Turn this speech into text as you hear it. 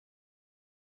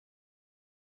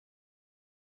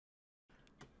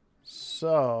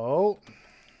So,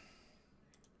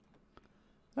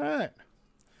 all right.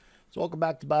 So welcome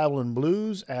back to Bible and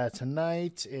Blues.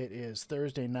 Tonight, it is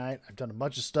Thursday night. I've done a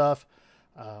bunch of stuff.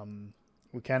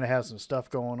 We kind of have some stuff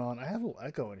going on. I have a little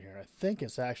echo in here. I think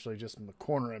it's actually just in the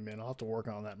corner I'm in. I'll have to work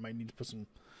on that. Might need to put some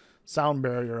sound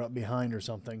barrier up behind or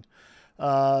something.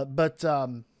 I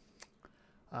ran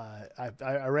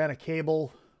a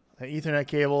cable, an Ethernet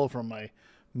cable from my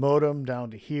modem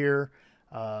down to here.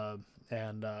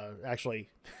 Actually,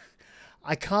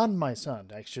 I conned my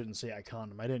son. I shouldn't say I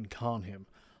conned him. I didn't con him.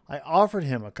 I offered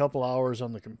him a couple hours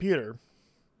on the computer,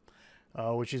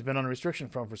 which he's been on restriction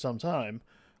from for some time,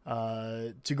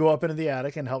 to go up into the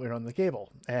attic and help me run the cable.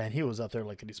 And he was up there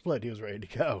lickety split. He was ready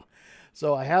to go.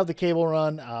 So I have the cable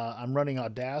run. I'm running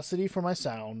Audacity for my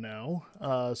sound now.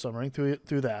 So I'm running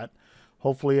through that.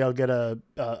 Hopefully I'll get a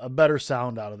better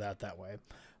sound out of that way.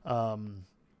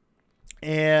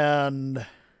 And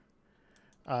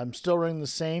I'm still running the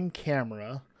same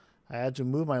camera. I had to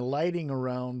move my lighting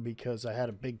around because I had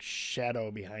a big shadow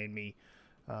behind me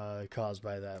caused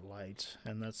by that light.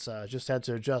 And that's just had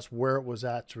to adjust where it was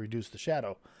at to reduce the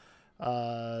shadow.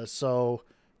 So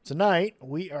tonight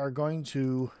we are going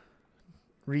to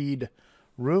read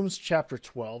Rooms chapter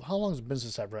 12. How long has it been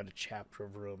since I've read a chapter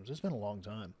of Rooms? It's been a long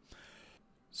time.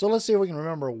 So let's see if we can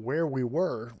remember where we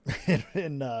were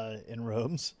in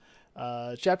Rooms.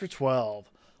 Chapter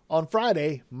 12. On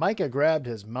Friday, Micah grabbed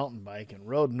his mountain bike and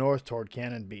rode north toward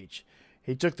Cannon Beach.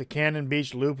 He took the Cannon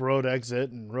Beach Loop Road exit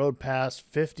and rode past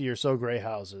 50 or so gray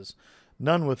houses,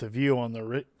 none with a view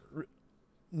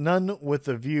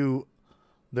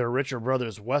their richer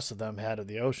brothers west of them had of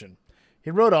the ocean.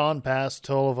 He rode on past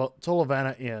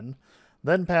Tolivana Inn,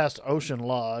 then past Ocean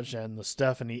Lodge and the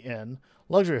Stephanie Inn,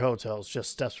 luxury hotels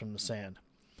just steps from the sand.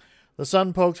 The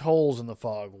sun poked holes in the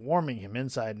fog, warming him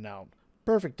inside and out.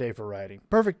 Perfect day for riding.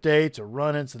 Perfect day to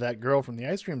run into that girl from the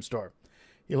ice cream store.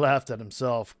 He laughed at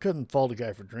himself. Couldn't fault a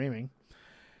guy for dreaming.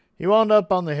 He wound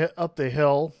up on up the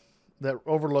hill that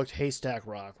overlooked Haystack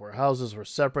Rock, where houses were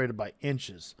separated by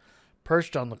inches,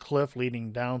 perched on the cliff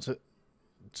leading down to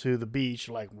the beach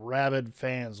like rabid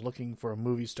fans looking for a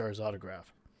movie star's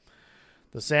autograph.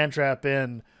 The Sandtrap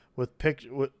Inn with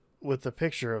the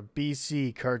picture of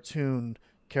BC cartoon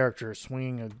character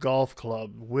swinging a golf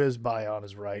club whizzed by on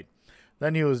his right.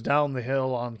 Then he was down the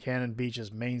hill on Cannon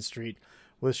Beach's main street,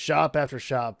 with shop after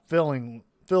shop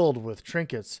filled with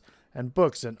trinkets and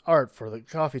books and art for the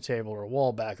coffee table or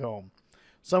wall back home.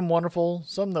 Some wonderful,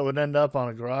 some that would end up on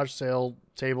a garage sale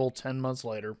table 10 months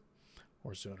later,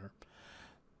 or sooner.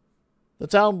 The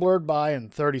town blurred by in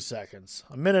 30 seconds.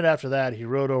 A minute after that, he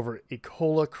rode over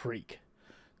Ecola Creek,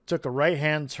 took a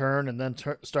right-hand turn, and then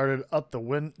started up the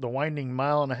winding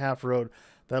mile-and-a-half road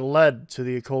that led to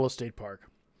the Ecola State Park.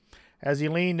 As he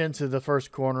leaned into the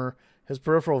first corner, his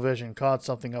peripheral vision caught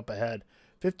something up ahead.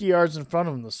 50 yards in front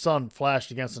of him, the sun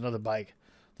flashed against another bike.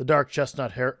 The dark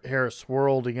chestnut hair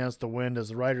swirled against the wind as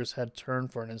the rider's head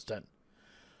turned for an instant.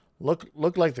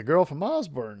 Looked like the girl from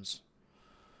Osborne's.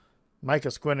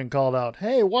 Micah squinted and called out,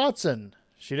 "Hey, Watson!"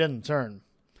 She didn't turn.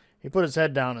 He put his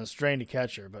head down and strained to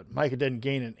catch her, but Micah didn't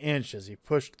gain an inch as he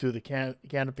pushed through the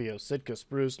canopy of Sitka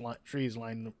spruce trees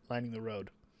lining the road.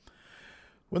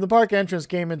 When the park entrance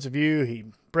came into view, he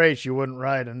prayed she wouldn't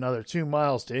ride another 2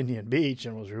 miles to Indian Beach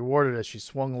and was rewarded as she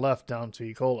swung left down to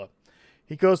Ecola.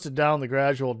 He coasted down the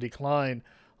gradual decline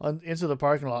into the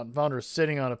parking lot and found her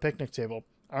sitting on a picnic table,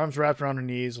 arms wrapped around her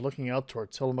knees, looking out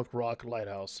toward Tillamook Rock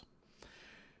Lighthouse.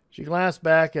 She glanced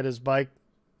back at his bike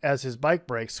as his bike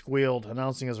brakes squealed,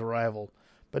 announcing his arrival,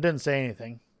 but didn't say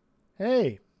anything.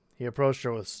 "Hey," he approached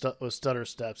her with stutter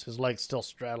steps, his legs still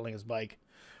straddling his bike.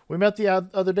 "We met the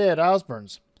other day at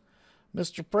Osborne's.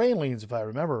 Mr. Pralines, if I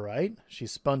remember right." She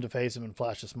spun to face him and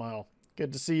flashed a smile.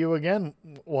 "Good to see you again,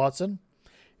 Watson."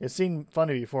 It seemed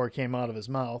funny before it came out of his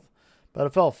mouth, but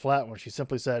it fell flat when she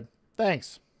simply said,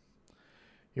 "Thanks."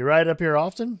 "You ride up here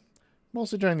often?"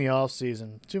 "Mostly during the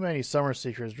off-season. Too many summer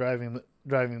seekers driving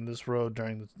this road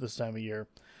during this time of year.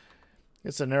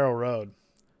 It's a narrow road."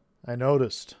 "I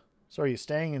noticed. So are you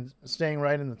staying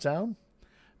right in the town?"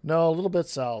 "No, a little bit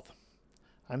south."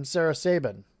 "I'm Sarah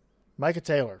Sabin." "Micah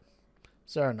Taylor."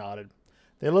 Sarah nodded.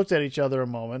 They looked at each other a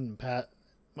moment past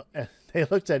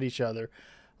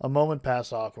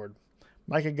awkward.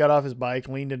 Micah got off his bike,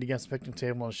 leaned in against the picnic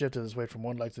table, and shifted his weight from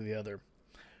one leg to the other.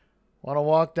 "Want to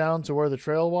walk down to where the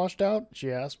trail washed out?"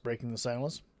 she asked, breaking the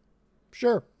silence.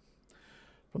 "Sure."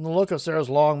 From the look of Sarah's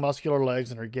long, muscular legs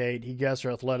and her gait, he guessed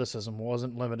her athleticism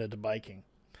wasn't limited to biking.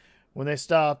 When they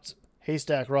stopped,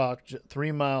 Haystack Rock,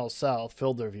 3 miles south,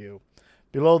 filled their view.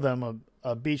 Below them,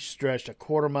 a beach stretched a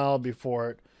quarter mile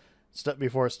before it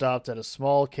stopped at a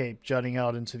small cape jutting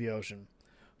out into the ocean.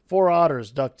 4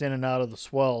 otters ducked in and out of the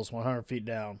swells 100 feet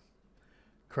down.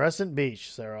 Crescent Beach,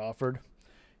 Sarah offered.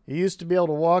 You used to be able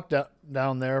to walk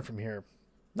down there from here.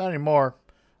 Not anymore.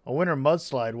 A winter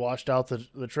mudslide washed out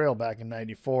the trail back in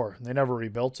 '94. They never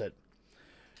rebuilt it.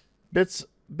 Bits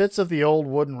of the old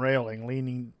wooden railing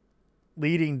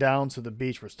leading down to the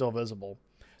beach were still visible.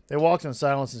 They walked in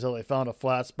silence until they found a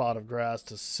flat spot of grass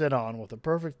to sit on with a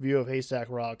perfect view of Haystack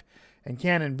Rock and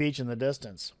Cannon Beach in the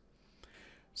distance.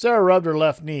 Sarah rubbed her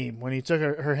left knee. When she took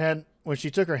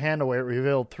her hand away, it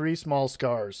revealed 3 small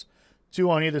scars, 2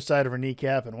 on either side of her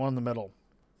kneecap and 1 in the middle.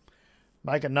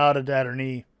 Micah nodded at her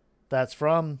knee. That's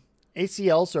from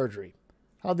ACL surgery.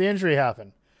 How'd the injury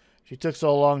happen? She took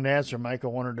so long to answer, Micah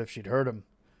wondered if she'd heard him.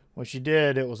 When she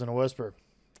did, it was in a whisper.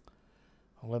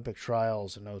 Olympic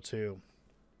trials in '02.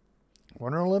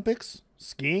 Winter Olympics?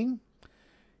 Skiing?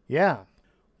 Yeah.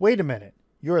 Wait a minute.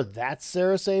 You're that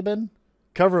Sarah Sabin?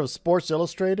 Cover of Sports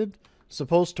Illustrated?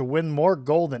 Supposed to win more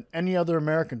gold than any other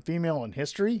American female in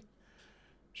history?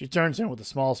 She turned to him with a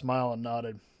small smile and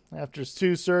nodded. After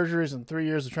 2 surgeries and 3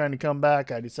 years of trying to come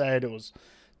back, I decided it was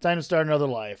time to start another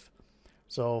life.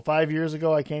 So 5 years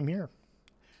ago, I came here.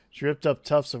 She ripped up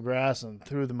tufts of grass and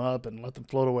threw them up and let them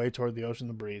float away toward the ocean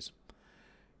and the breeze.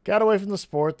 Got away from the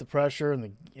sport, the pressure,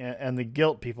 and the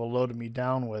guilt people loaded me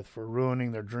down with for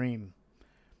ruining their dream.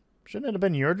 Shouldn't it have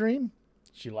been your dream?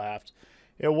 She laughed.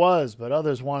 It was, but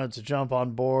others wanted to jump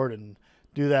on board and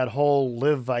do that whole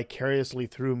live vicariously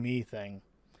through me thing.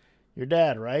 Your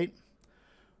dad, right?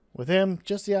 With him,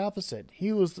 just the opposite.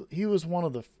 He was one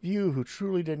of the few who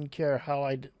truly didn't care how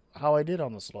I did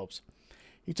on the slopes.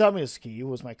 He taught me to ski,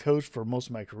 was my coach for most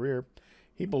of my career.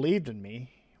 He believed in me,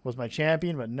 was my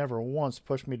champion, but never once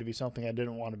pushed me to be something I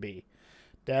didn't want to be.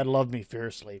 Dad loved me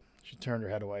fiercely. She turned her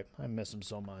head away. I miss him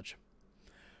so much.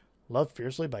 Loved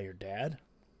fiercely by your dad?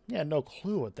 You had no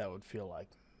clue what that would feel like.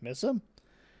 Miss him?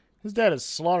 His dad had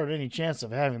slaughtered any chance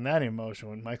of having that emotion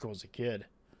when Michael was a kid.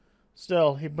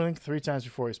 Still, he blinked 3 times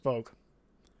before he spoke.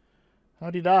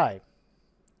 How'd he die?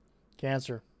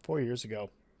 Cancer, 4 years ago.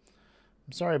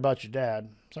 I'm sorry about your dad.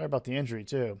 Sorry about the injury,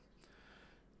 too.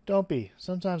 Don't be.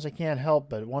 Sometimes I can't help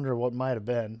but wonder what might have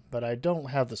been, but I don't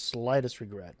have the slightest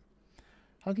regret.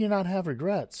 How can you not have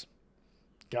regrets?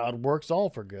 God works all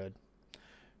for good.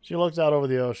 She looked out over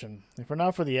the ocean. If it were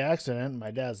not for the accident and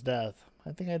my dad's death,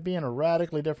 I think I'd be in a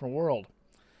radically different world.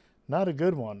 Not a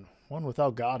good one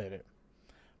without God in it.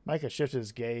 Micah shifted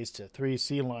his gaze to 3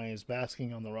 sea lions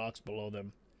basking on the rocks below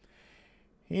them.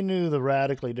 He knew the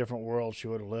radically different world she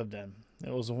would have lived in.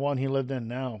 It was the one he lived in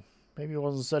now. Maybe it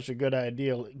wasn't such a good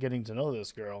idea getting to know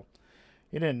this girl.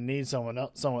 He didn't need someone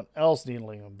else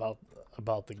needling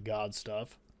about the God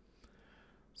stuff.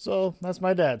 So, that's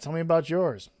my dad. Tell me about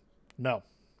yours. No.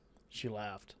 She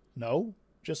laughed. No?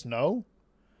 Just no?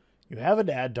 You have a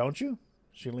dad, don't you?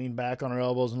 She leaned back on her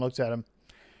elbows and looked at him.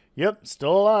 Yep,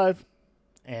 still alive.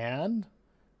 And?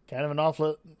 Kind of an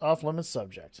off-limits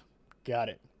subject. Got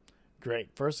it. Great.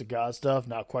 First the God stuff,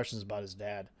 now questions about his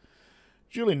dad.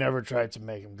 Julie never tried to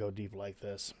make him go deep like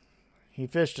this. He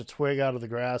fished a twig out of the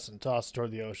grass and tossed it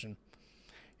toward the ocean.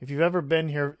 If you've been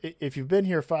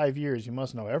here 5 years, you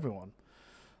must know everyone.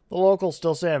 The locals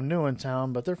still say I'm new in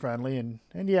town, but they're friendly, and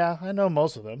yeah, I know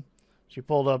most of them. She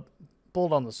pulled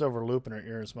on the silver loop in her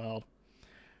ear and smiled.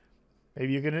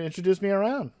 Maybe you can introduce me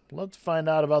around. I'd love to find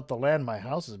out about the land my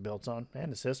house is built on,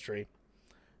 and its history.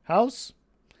 House?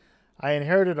 I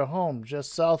inherited a home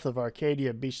just south of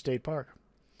Arcadia Beach State Park.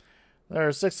 There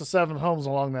are 6 to 7 homes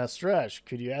along that stretch.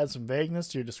 Could you add some vagueness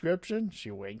to your description?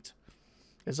 She winked.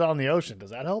 It's on the ocean.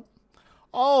 Does that help?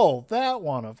 Oh, that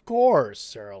one, of course,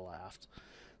 Sarah laughed.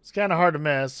 It's kind of hard to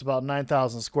miss. About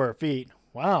 9,000 square feet.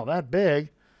 Wow, that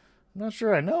big. I'm not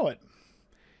sure I know it.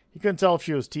 He couldn't tell if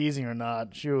she was teasing or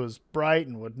not. She was bright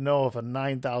and would know if a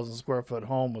 9,000 square foot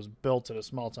home was built in a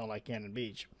small town like Cannon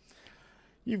Beach.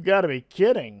 You've got to be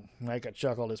kidding, Micah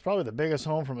chuckled. It's probably the biggest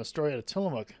home from Astoria to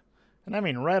Tillamook. And I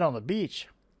mean right on the beach.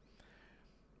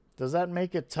 Does that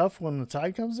make it tough when the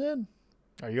tide comes in?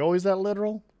 Are you always that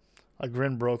literal? A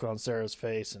grin broke on Sarah's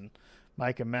face, and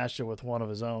Micah matched it with one of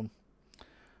his own.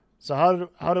 So how'd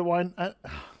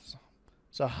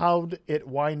it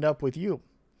wind up with you?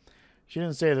 She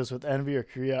didn't say this with envy or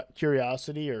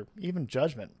curiosity or even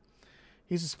judgment.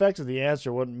 He suspected the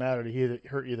answer wouldn't matter to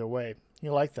her either way. He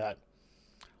liked that.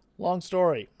 Long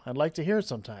story. I'd like to hear it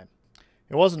sometime.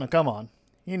 It wasn't a come-on.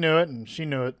 He knew it, and she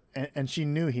knew it, and she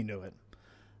knew he knew it.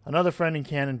 Another friend in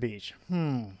Cannon Beach.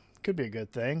 Could be a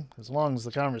good thing, as long as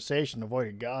the conversation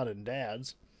avoided God and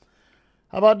Dad's.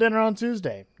 How about dinner on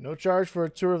Tuesday? No charge for a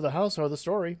tour of the house or the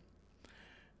story.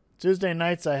 Tuesday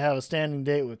nights I have a standing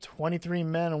date with 23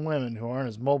 men and women who aren't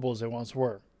as mobile as they once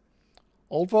were.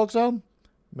 Old folks' home?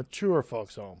 Mature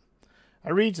folks' home. I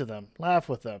read to them, laugh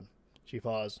with them. She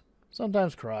paused.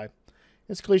 Sometimes cry.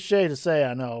 It's cliche to say,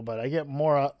 I know, but I get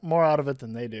more out of it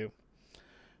than they do.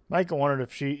 Micah wondered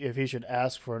if he should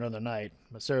ask for another night,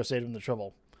 but Sarah saved him the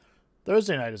trouble.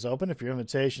 Thursday night is open if your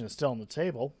invitation is still on the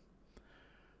table.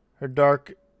 Her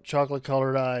dark,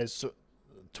 chocolate-colored eyes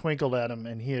twinkled at him,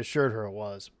 and he assured her it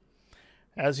was.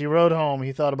 As he rode home,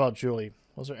 he thought about Julie.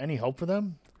 Was there any hope for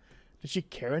them? Did she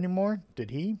care anymore?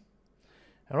 Did he?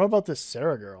 And what about this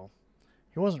Sarah girl?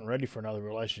 He wasn't ready for another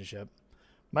relationship.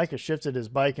 Micah shifted his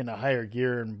bike into higher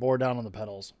gear and bore down on the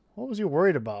pedals. What was he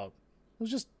worried about? It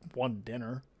was just one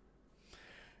dinner.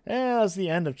 And that's the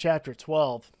end of chapter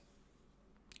 12.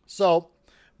 So,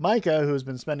 Micah, who's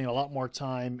been spending a lot more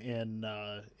time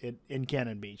in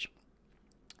Cannon Beach,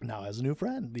 now has a new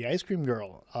friend, the ice cream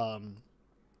girl,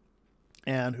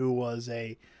 and who was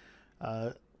a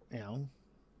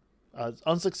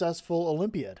unsuccessful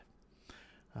Olympiad.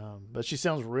 But she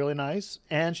sounds really nice,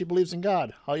 and she believes in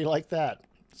God. How do you like that?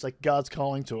 It's like God's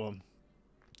calling to him.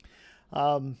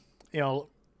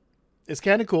 It's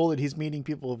kind of cool that he's meeting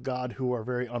people of God who are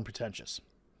very unpretentious.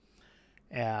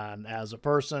 And as a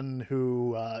person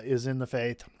who is in the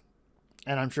faith,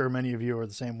 and I'm sure many of you are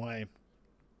the same way,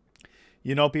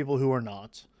 you know people who are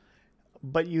not,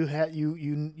 but you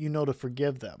know to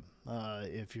forgive them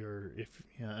if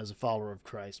as a follower of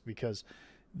Christ, because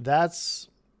that's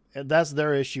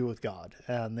their issue with God,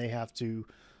 and they have to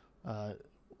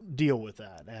deal with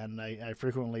that. And I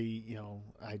frequently,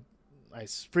 I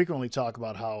frequently talk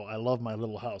about how I love my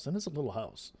little house, and it's a little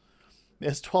house.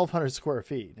 It's 1,200 square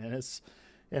feet, and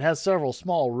it has several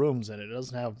small rooms in it. It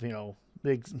doesn't have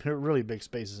really big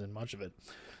spaces in much of it,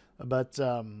 but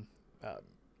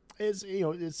it's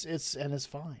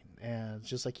fine. And it's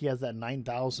just like he has that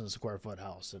 9,000 square foot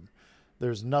house, and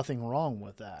there's nothing wrong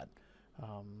with that.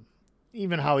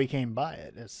 Even how he came by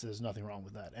it, there's nothing wrong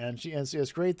with that. And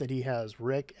it's great that he has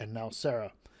Rick and now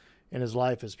Sarah in his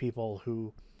life as people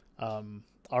who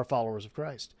are followers of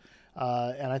Christ.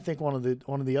 And I think one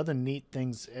of the other neat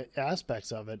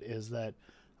aspects of it is that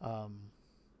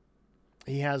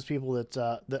he has people that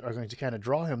are going to kind of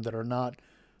draw him, that are not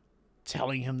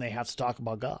telling him they have to talk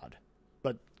about God,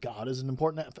 but God is an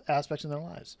important aspect in their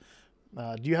lives.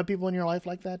 Do you have people in your life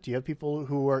like that? Do you have people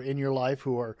who are in your life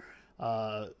who are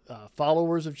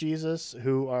followers of Jesus,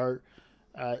 who are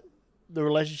the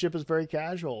relationship is very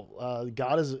casual?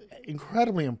 God is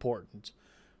incredibly important,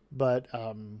 but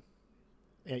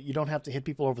you don't have to hit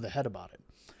people over the head about it,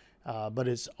 but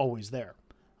it's always there.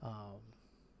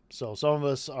 So some of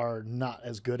us are not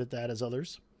as good at that as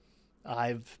others.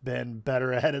 I've been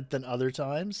better at it than other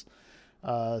times.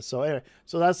 So anyway,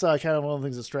 so that's kind of one of the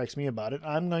things that strikes me about it.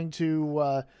 I'm going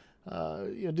to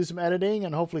do some editing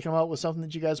and hopefully come out with something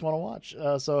that you guys want to watch.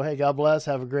 So hey, God bless.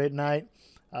 Have a great night.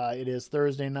 It is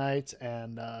Thursday night,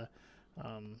 and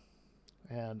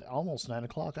almost 9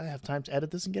 o'clock. I have time to edit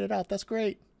this and get it out. That's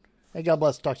great. Hey, God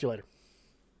bless. Talk to you later.